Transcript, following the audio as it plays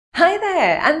Hi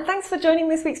there, and thanks for joining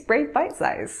this week's Brave Bite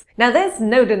Size. Now, there's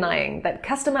no denying that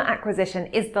customer acquisition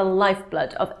is the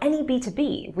lifeblood of any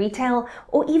B2B, retail,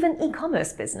 or even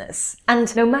e-commerce business.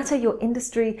 And no matter your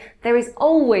industry, there is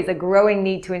always a growing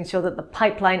need to ensure that the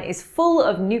pipeline is full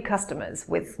of new customers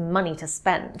with money to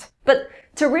spend. But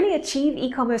to really achieve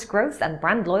e-commerce growth and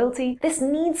brand loyalty, this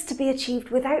needs to be achieved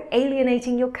without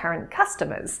alienating your current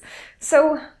customers.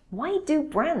 So, why do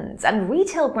brands, and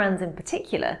retail brands in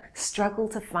particular, struggle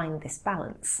to find this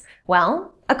balance?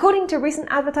 Well, according to recent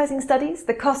advertising studies,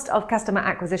 the cost of customer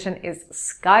acquisition is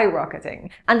skyrocketing,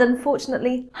 and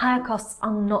unfortunately, higher costs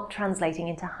are not translating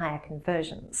into higher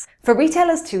conversions. For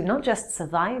retailers to not just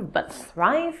survive but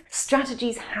thrive,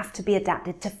 strategies have to be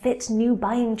adapted to fit new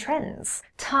buying trends.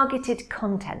 Targeted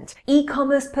content,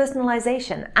 e-commerce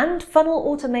personalization, and funnel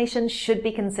automation should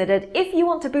be considered if you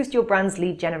want to boost your brand's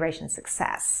lead generation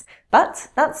success. But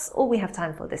that's all we have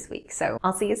time for this week, so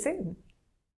I'll see you soon.